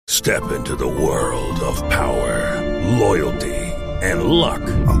Step into the world of power, loyalty, and luck.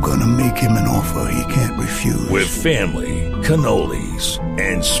 I'm gonna make him an offer he can't refuse. With family, cannolis,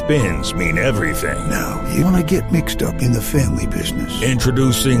 and spins mean everything. Now, you wanna get mixed up in the family business.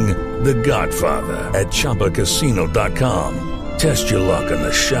 Introducing The Godfather at ChumbaCasino.com. Test your luck in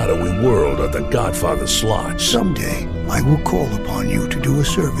the shadowy world of The Godfather slot. Someday, I will call upon you to do a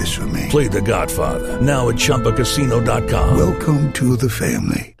service for me. Play The Godfather now at ChumbaCasino.com. Welcome to the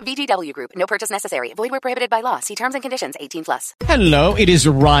family. VGW Group. No purchase necessary. Void where prohibited by law. See terms and conditions. 18+. Hello, it is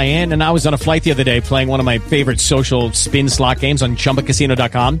Ryan, and I was on a flight the other day playing one of my favorite social spin slot games on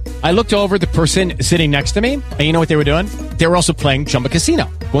ChumbaCasino.com. I looked over at the person sitting next to me, and you know what they were doing? They were also playing Chumba Casino.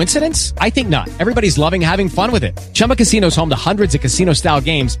 Coincidence? I think not. Everybody's loving having fun with it. Chumba Casino is home to hundreds of casino-style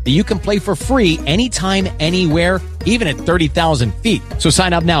games that you can play for free anytime, anywhere, even at 30,000 feet. So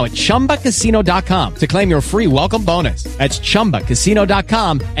sign up now at ChumbaCasino.com to claim your free welcome bonus. That's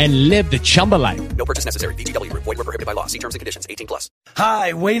ChumbaCasino.com and live the Chumba life. No purchase necessary. VGW Group. Void where prohibited by law. See terms and conditions. 18+.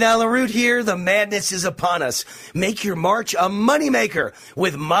 Hi, Wayne Allen Root here. The madness is upon us. Make your March a moneymaker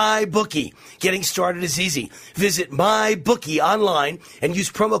with MyBookie. Getting started is easy. Visit MyBookie online and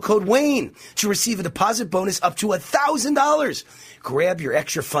use promo code Wayne to receive a deposit bonus up to $1,000. Grab your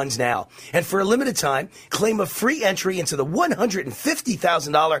extra funds now. And for a limited time, claim a free entry into the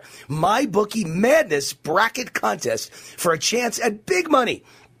 $150,000 MyBookie Madness Bracket Contest for a chance at big money.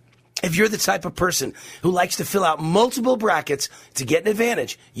 If you're the type of person who likes to fill out multiple brackets to get an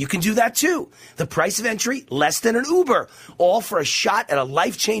advantage, you can do that too. The price of entry, less than an Uber, all for a shot at a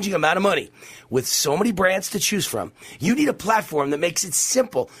life-changing amount of money. With so many brands to choose from, you need a platform that makes it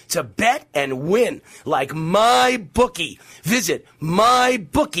simple to bet and win, like MyBookie. Visit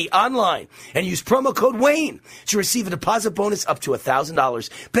MyBookie online and use promo code Wayne to receive a deposit bonus up to $1,000.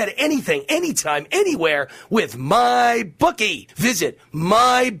 Bet anything, anytime, anywhere with MyBookie. Visit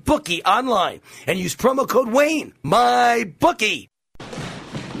MyBookie online and use promo code Wayne. MyBookie.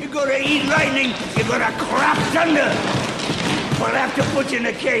 You're gonna eat lightning, you're gonna crap thunder. We'll have to put you in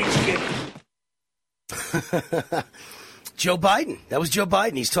a cage, kid. Joe Biden. That was Joe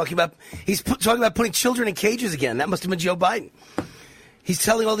Biden. He's talking about putting children in cages again. That must have been Joe Biden. He's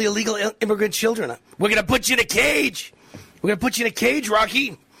telling all the illegal immigrant children, "We're going to put you in a cage. We're going to put you in a cage,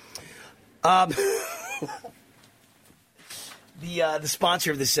 Rocky." The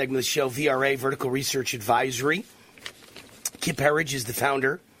sponsor of this segment of the show, VRA, Vertical Research Advisory. Kip Herridge is the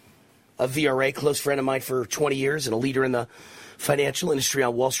founder of VRA, close friend of mine for 20 years and a leader in the financial industry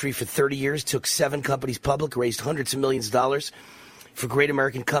on Wall Street for 30 years, took 7 companies public, raised hundreds of millions of dollars for great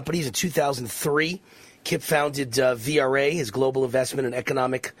American companies. In 2003, Kip founded VRA, his global investment and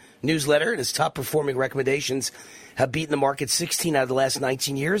economic newsletter, and his top-performing recommendations have beaten the market 16 out of the last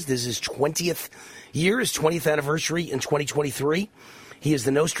 19 years. This is his 20th year, his 20th anniversary in 2023. He is the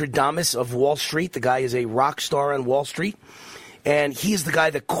Nostradamus of Wall Street. The guy is a rock star on Wall Street, and he is the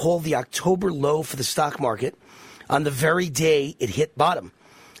guy that called the October low for the stock market on the very day it hit bottom.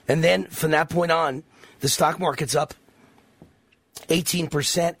 And then from that point on, the stock market's up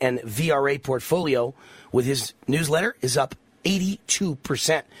 18%, and VRA portfolio with his newsletter is up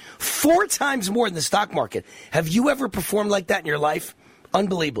 82%. 4 times more than the stock market. Have you ever performed like that in your life?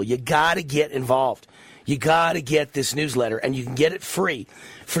 Unbelievable. You got to get involved. You got to get this newsletter, and you can get it free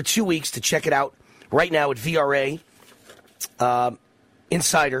for 2 weeks to check it out right now at VRA.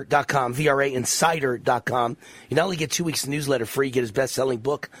 Insider.com, VRAinsider.com. You not only get 2 weeks of newsletter free, you get his best-selling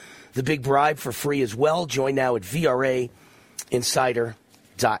book, The Big Bribe, for free as well. Join now at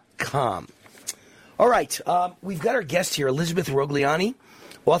VRAinsider.com. All right, we've got our guest here, Elizabeth Rogliani,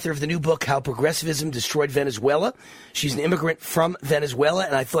 author of the new book, How Progressivism Destroyed Venezuela. She's an immigrant from Venezuela,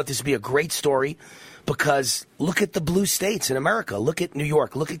 and I thought this would be a great story because look at the blue states in America. Look at New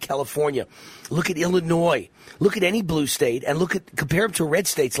York. Look at California. Look at Illinois. Look at any blue state and compare them to red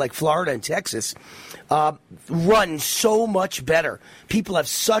states like Florida and Texas. Run so much better. People have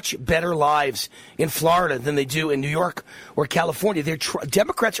such better lives in Florida than they do in New York or California.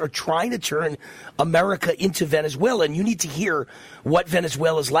 Democrats are trying to turn America into Venezuela, and you need to hear what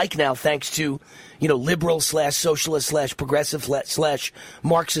Venezuela is like now, thanks to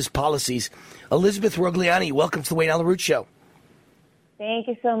liberal/socialist/progressive/Marxist policies. Elizabeth Rogliani, welcome to the Wayne Allen Root Show. Thank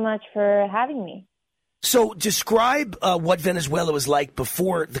you so much for having me. So describe what Venezuela was like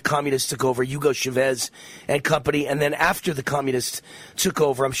before the communists took over, Hugo Chavez and company, and then after the communists took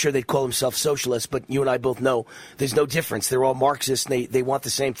over. I'm sure they'd call themselves socialists, but you and I both know there's no difference. They're all Marxists, and they want the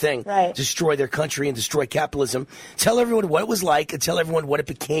same thing, right. Destroy their country and destroy capitalism. Tell everyone what it was like and tell everyone what it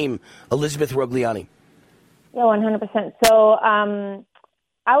became, Elizabeth Rogliani. Yeah, 100%. So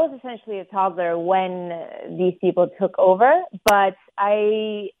I was essentially a toddler when these people took over, but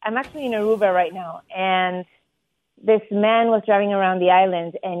I'm actually in Aruba right now, and this man was driving around the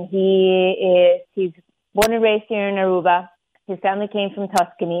island, and he's born and raised here in Aruba. His family came from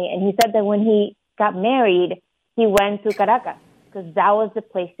Tuscany, and he said that when he got married, he went to Caracas because that was the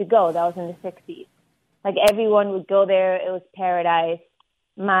place to go. That was in the 60s. Like, everyone would go there. It was paradise.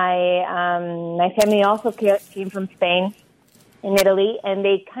 My family also came from Spain and Italy, and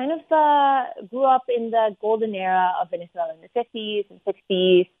they kind of grew up in the golden era of Venezuela in the 50s and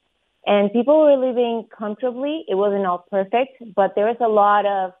 60s. And people were living comfortably. It wasn't all perfect, but there was a lot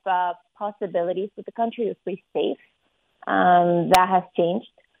of possibilities with the country. It was pretty safe. That has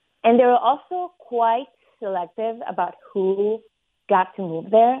changed. And they were also quite selective about who got to move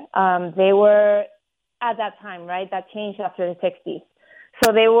there. They were, at that time, right? That changed after the 60s.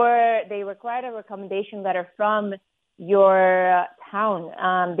 So they required a recommendation letter from your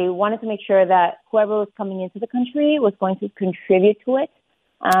town. They wanted to make sure that whoever was coming into the country was going to contribute to it,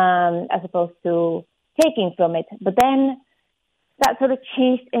 as opposed to taking from it. But then that sort of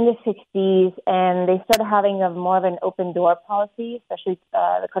changed in the 60s, and they started having more of an open door policy, especially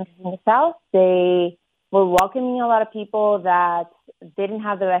the countries in the South. They were welcoming a lot of people that didn't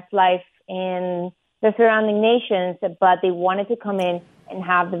have the best life in the surrounding nations, but they wanted to come in and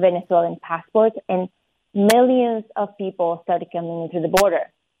have the Venezuelan passport, and millions of people started coming into the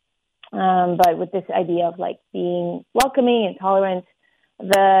border. But with this idea of like being welcoming and tolerant,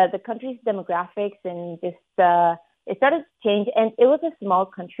 the country's demographics and just it started to change. And it was a small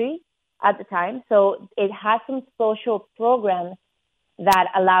country at the time, so it had some social programs that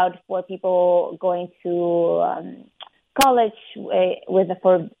allowed for people going to college with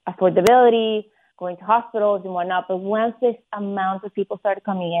affordability, going to hospitals and whatnot. But once this amount of people started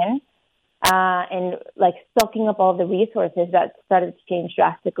coming in and like stocking up all the resources, that started to change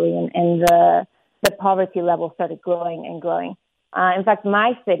drastically, and the poverty level started growing and growing. In fact,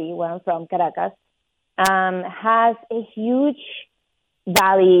 my city, where I'm from, Caracas, has a huge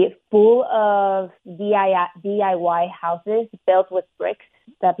valley full of DIY houses built with bricks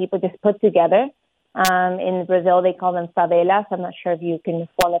that people just put together. In Brazil, they call them favelas. I'm not sure if you can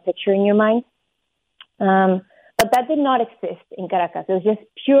form a picture in your mind. But that did not exist in Caracas. It was just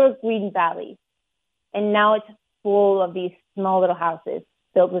pure green valley. And now it's full of these small little houses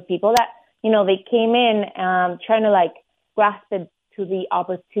built with people that, they came in trying to like grasp it to the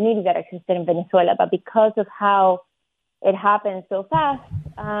opportunity that existed in Venezuela. But because of how it happened so fast,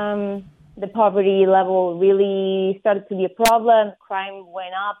 the poverty level really started to be a problem. Crime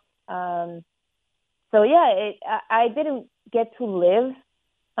went up. I didn't get to live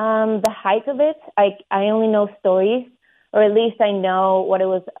the height of it. I only know stories, or at least I know what it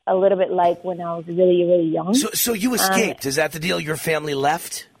was a little bit like when I was really, really young. So you escaped. Is that the deal? Your family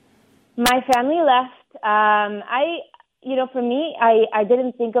left? My family left. For me, I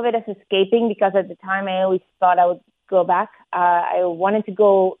didn't think of it as escaping, because at the time I always thought I would go back. I wanted to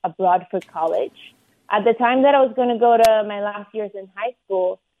go abroad for college. At the time that I was going to go to my last years in high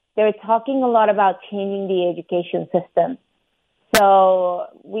school, they were talking a lot about changing the education system. So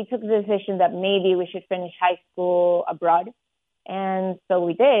we took the decision that maybe we should finish high school abroad. And so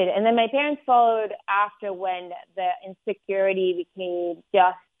we did. And then my parents followed after, when the insecurity became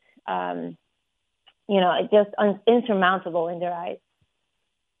just, insurmountable in their eyes.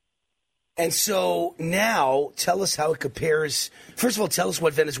 And so now, tell us how it compares. First of all, tell us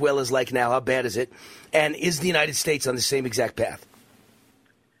what Venezuela is like now. How bad is it? And is the United States on the same exact path?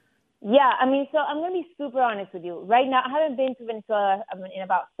 Yeah, so I'm going to be super honest with you. Right now, I haven't been to Venezuela in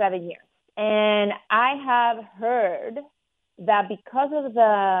about 7 years. And I have heard that because of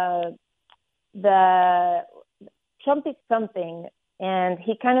the Trump did something, and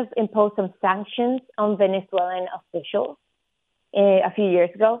he kind of imposed some sanctions on Venezuelan officials a few years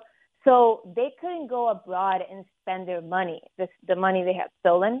ago. So they couldn't go abroad and spend their money, the money they had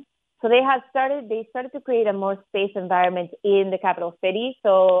stolen. So they started to create a more safe environment in the capital city.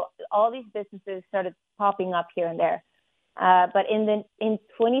 So all these businesses started popping up here and there. But in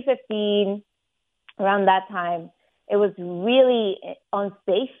 2015, around that time, it was really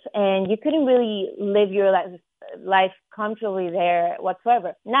unsafe, and you couldn't really live your life comfortably there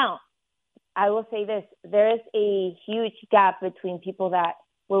whatsoever. Now, I will say this: there is a huge gap between people that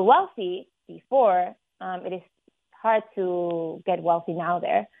were wealthy before. It is hard to get wealthy now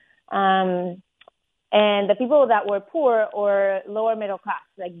there. And the people that were poor or lower middle class,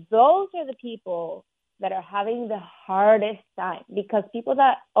 like those are the people that are having the hardest time, because people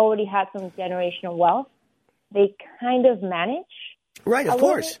that already had some generational wealth, they kind of manage. Right, of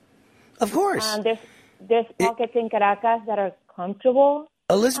course. Of course. There's pockets in Caracas that are comfortable.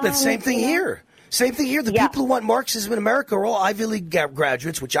 Elizabeth, same thing here. Same thing here. The people who want Marxism in America are all Ivy League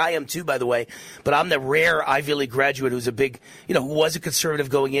graduates, which I am too, by the way. But I'm the rare Ivy League graduate who's a big, who was a conservative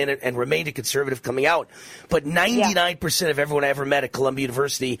going in and remained a conservative coming out. But 99% of everyone I ever met at Columbia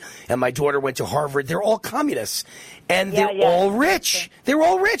University, and my daughter went to Harvard, they're all communists. And they're all rich. They're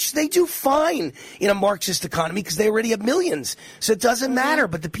all rich. They do fine in a Marxist economy because they already have millions. So it doesn't matter.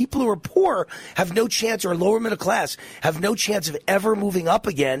 But the people who are poor have no chance, or lower middle class, have no chance of ever moving up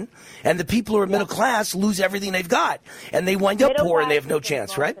again. And the people who are middle class lose everything they've got. And they wind up poor and they have no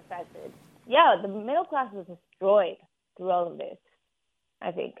chance, right? Affected. Yeah, the middle class was destroyed through all of this,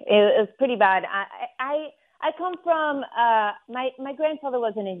 I think. It was pretty bad. I come from, my grandfather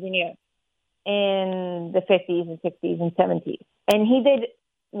was an engineer in the 50s and 60s and 70s. And he did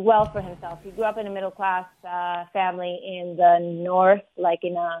well for himself. He grew up in a middle-class family in the north, like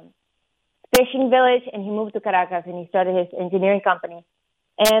in a fishing village, and he moved to Caracas, and he started his engineering company.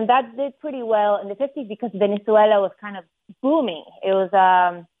 And that did pretty well in the 50s because Venezuela was kind of booming. It was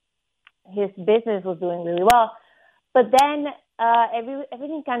his business was doing really well. But then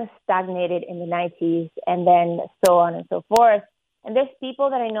everything kind of stagnated in the 90s, and then so on and so forth. And there's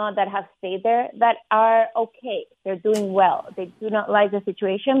people that I know that have stayed there that are okay. They're doing well. They do not like the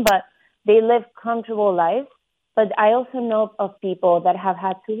situation, but they live comfortable lives. But I also know of people that have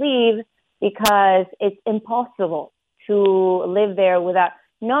had to leave because it's impossible to live there without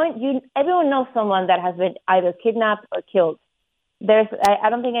knowing. Everyone knows someone that has been either kidnapped or killed.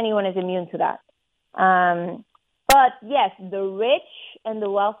 I don't think anyone is immune to that. But yes, the rich and the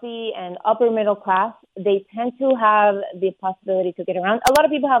wealthy and upper middle class, they tend to have the possibility to get around. A lot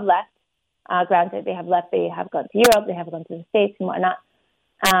of people have left. Granted, they have left. They have gone to Europe. They have gone to the States and whatnot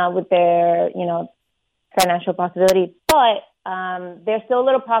with their, financial possibility. But there's still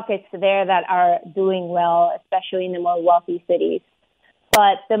little pockets there that are doing well, especially in the more wealthy cities.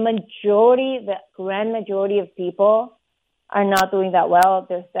 But the grand majority of people are not doing that well.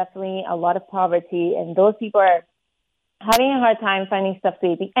 There's definitely a lot of poverty, and those people are having a hard time finding stuff to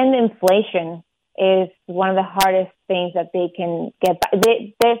eat. And inflation is one of the hardest things that they can get by.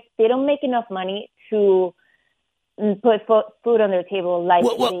 They don't make enough money to put food on their table like they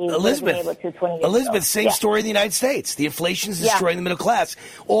were able to 20 years ago. Same story in the United States. The inflation is destroying the middle class.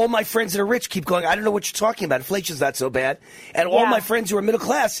 All my friends that are rich keep going, I don't know what you're talking about. Inflation's not so bad. And all my friends who are middle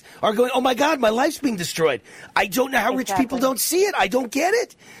class are going, oh, my God, my life's being destroyed. I don't know how rich people don't see it. I don't get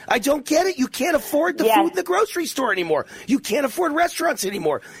it. You can't afford the food in the grocery store anymore. You can't afford restaurants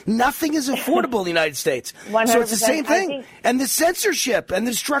anymore. Nothing is affordable in the United States. 100%. So it's the same thing. And the censorship and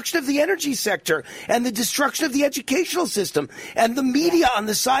the destruction of the energy sector and the destruction of the educational system and the media on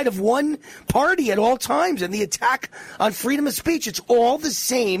the side of one party at all times and the attack on freedom of speech. It's all the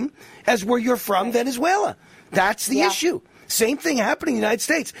same as where you're from, Venezuela. That's the issue. Same thing happening in the United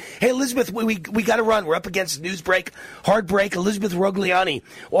States. Hey, Elizabeth, we got to run. We're up against news break, hard break. Elizabeth Rogliani,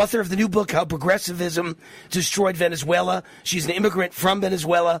 author of the new book, How Progressivism Destroyed Venezuela. She's an immigrant from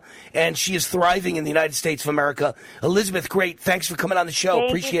Venezuela, and she is thriving in the United States of America. Elizabeth, great. Thanks for coming on the show.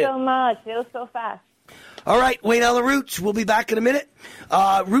 Appreciate it. Thank you so much. It was so fast. All right, Wayne Allyn Root. We'll be back in a minute.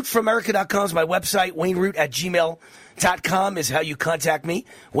 RootForAmerica.com is my website. WayneRoot@gmail.com is how you contact me.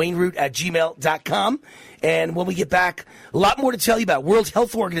 WayneRoot@gmail.com. And when we get back, a lot more to tell you about. World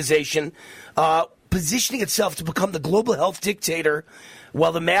Health Organization positioning itself to become the global health dictator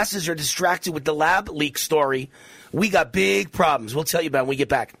while the masses are distracted with the lab leak story. We got big problems. We'll tell you about it when we get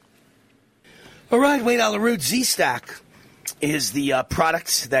back. All right, Wayne Allyn Root, Z-Stack is the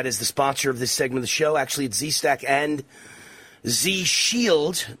product that is the sponsor of this segment of the show. Actually, it's Z-Stack and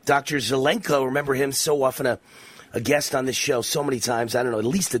Z-Shield. Dr. Zelenko, remember him, so often a guest on this show so many times. I don't know, at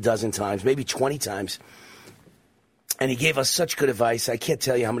least a dozen times, maybe 20 times. And he gave us such good advice. I can't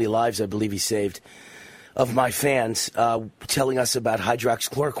tell you how many lives I believe he saved of my fans, telling us about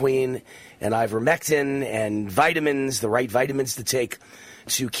hydroxychloroquine and ivermectin and vitamins, the right vitamins to take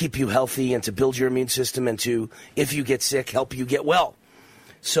to keep you healthy and to build your immune system and to, if you get sick, help you get well.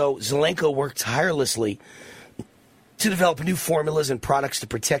 So Zelenko worked tirelessly to develop new formulas and products to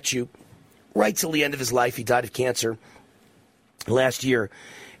protect you right till the end of his life. He died of cancer last year.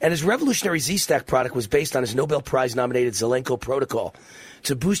 And his revolutionary Z-Stack product was based on his Nobel Prize-nominated Zelenko protocol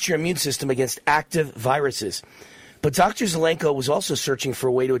to boost your immune system against active viruses. But Dr. Zelenko was also searching for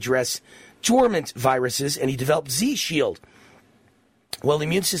a way to address dormant viruses, and he developed Z-Shield. While the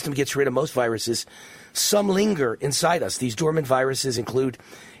immune system gets rid of most viruses, some linger inside us. These dormant viruses include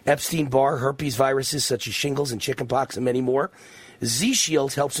Epstein-Barr, herpes viruses such as shingles and chickenpox, and many more.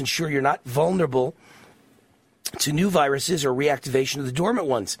 Z-Shield helps ensure you're not vulnerable to new viruses or reactivation of the dormant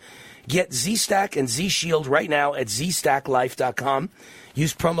ones. Get Z-Stack and Z-Shield right now at ZStackLife.com.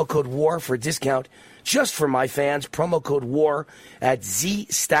 Use promo code WAR for a discount just for my fans. Promo code WAR at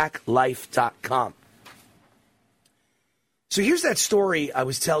ZStackLife.com. So here's that story I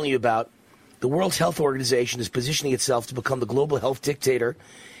was telling you about. The World Health Organization is positioning itself to become the global health dictator,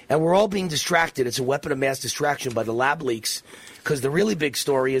 and we're all being distracted. It's a weapon of mass distraction by the lab leaks, because the really big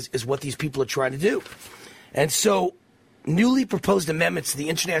story is what these people are trying to do. And so newly proposed amendments to the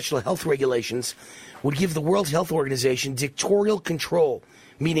international health regulations would give the World Health Organization dictatorial control,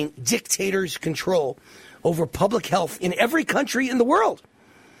 meaning dictators' control over public health in every country in the world,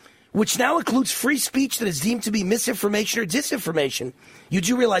 which now includes free speech that is deemed to be misinformation or disinformation. You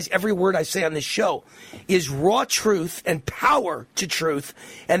do realize every word I say on this show is raw truth and power to truth,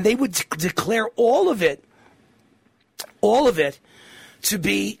 and they would declare all of it to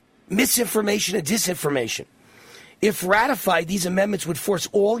be misinformation and disinformation. If ratified, these amendments would force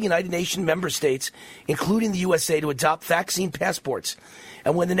all United Nations member states, including the USA, to adopt vaccine passports.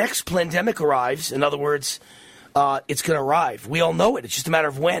 And when the next pandemic arrives, in other words, it's going to arrive. We all know it. It's just a matter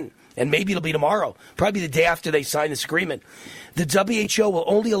of when. And maybe it'll be tomorrow, probably the day after they sign this agreement. The WHO will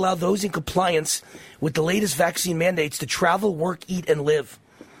only allow those in compliance with the latest vaccine mandates to travel, work, eat, and live.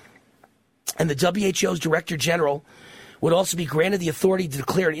 And the WHO's Director General would also be granted the authority to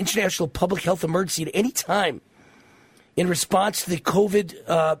declare an international public health emergency at any time in response to the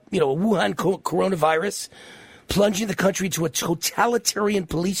Wuhan coronavirus, plunging the country to a totalitarian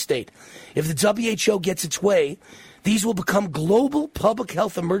police state. If the WHO gets its way, these will become global public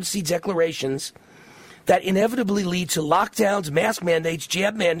health emergency declarations that inevitably lead to lockdowns, mask mandates,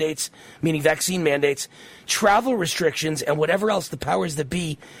 jab mandates, meaning vaccine mandates, travel restrictions, and whatever else the powers that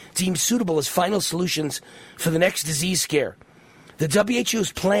be deem suitable as final solutions for the next disease scare. The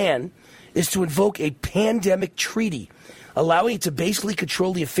WHO's plan is to invoke a pandemic treaty, allowing it to basically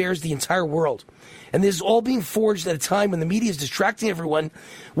control the affairs of the entire world. And this is all being forged at a time when the media is distracting everyone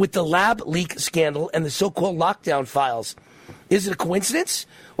with the lab leak scandal and the so-called lockdown files. Is it a coincidence,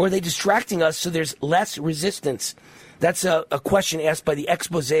 or are they distracting us so there's less resistance? That's a question asked by the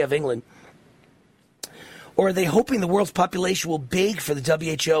Expose of England. Or are they hoping the world's population will beg for the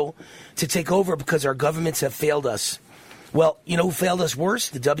WHO to take over because our governments have failed us? Well, you know who failed us worse?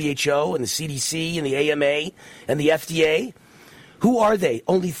 The WHO and the CDC and the AMA and the FDA. Who are they?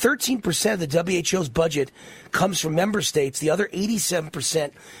 Only 13% of the WHO's budget comes from member states. The other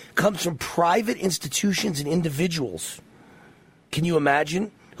 87% comes from private institutions and individuals. Can you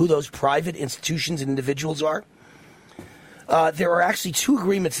imagine who those private institutions and individuals are? There are actually two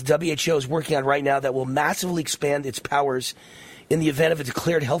agreements the WHO is working on right now that will massively expand its powers in the event of a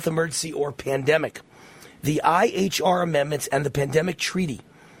declared health emergency or pandemic. The IHR amendments and the pandemic treaty,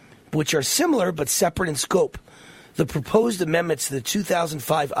 which are similar but separate in scope. The proposed amendments to the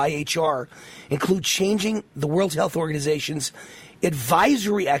 2005 IHR include changing the World Health Organization's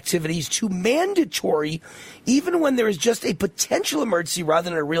advisory activities to mandatory, even when there is just a potential emergency rather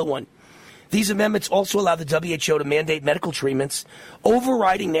than a real one. These amendments also allow the WHO to mandate medical treatments,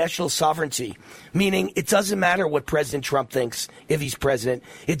 overriding national sovereignty, meaning it doesn't matter what President Trump thinks if he's president.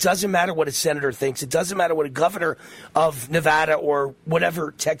 It doesn't matter what a senator thinks. It doesn't matter what a governor of Nevada or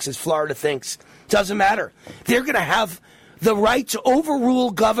whatever, Texas, Florida thinks. Doesn't matter. They're going to have the right to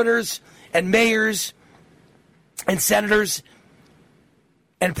overrule governors and mayors and senators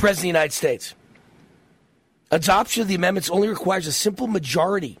and President of the United States. Adoption of the amendments only requires a simple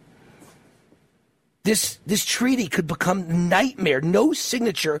majority. This treaty could become a nightmare. No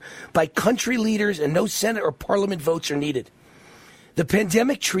signature by country leaders and no Senate or Parliament votes are needed. The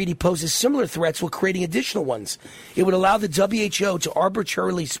pandemic treaty poses similar threats while creating additional ones. It would allow the WHO to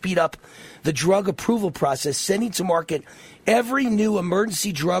arbitrarily speed up the drug approval process, sending to market every new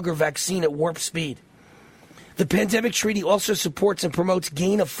emergency drug or vaccine at warp speed. The pandemic treaty also supports and promotes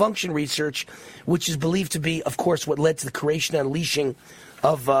gain-of-function research, which is believed to be, of course, what led to the creation and unleashing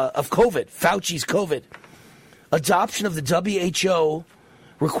of COVID, Fauci's COVID. Adoption of the WHO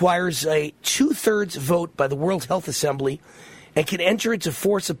requires a 2/3 vote by the World Health Assembly and can enter into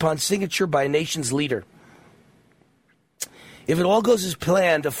force upon signature by a nation's leader. If it all goes as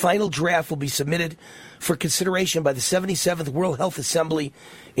planned, a final draft will be submitted for consideration by the 77th World Health Assembly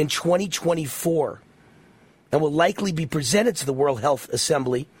in 2024 and will likely be presented to the World Health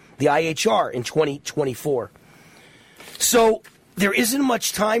Assembly, the IHR, in 2024. So there isn't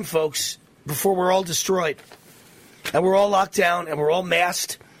much time, folks, before we're all destroyed and we're all locked down and we're all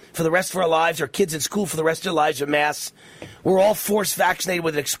masked for the rest of our lives. Our kids at school for the rest of their lives are masked. We're all forced vaccinated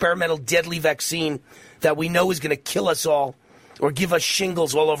with an experimental deadly vaccine that we know is going to kill us all or give us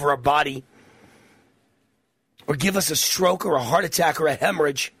shingles all over our body or give us a stroke or a heart attack or a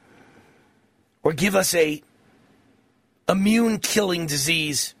hemorrhage. or give us a immune-killing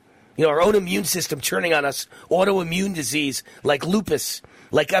disease, our own immune system turning on us, autoimmune disease like lupus,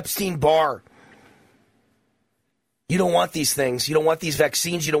 like Epstein-Barr. You don't want these things. You don't want these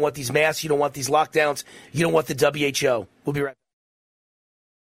vaccines. You don't want these masks. You don't want these lockdowns. You don't want the WHO. We'll be right back.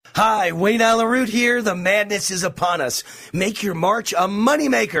 Hi, Wayne Allyn Root here. The madness is upon us. Make your March a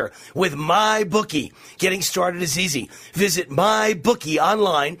moneymaker with MyBookie. Getting started is easy. Visit MyBookie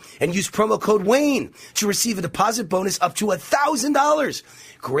online and use promo code WAYNE to receive a deposit bonus up to $1,000.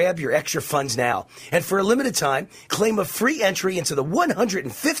 Grab your extra funds now. And for a limited time, claim a free entry into the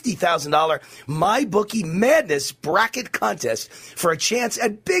 $150,000 MyBookie Madness Bracket Contest for a chance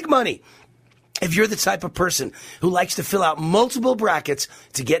at big money. If you're the type of person who likes to fill out multiple brackets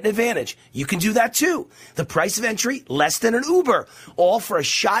to get an advantage, you can do that too. The price of entry, less than an Uber, all for a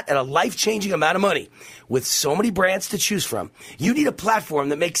shot at a life-changing amount of money. With so many brands to choose from, you need a platform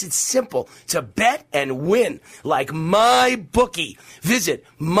that makes it simple to bet and win, like MyBookie. Visit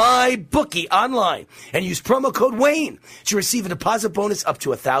MyBookie online and use promo code WAYNE to receive a deposit bonus up to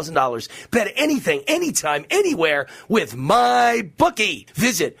 $1,000. Bet anything, anytime, anywhere with MyBookie.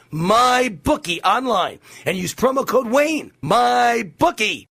 Visit MyBookie online and use promo code WAYNE. MyBookie.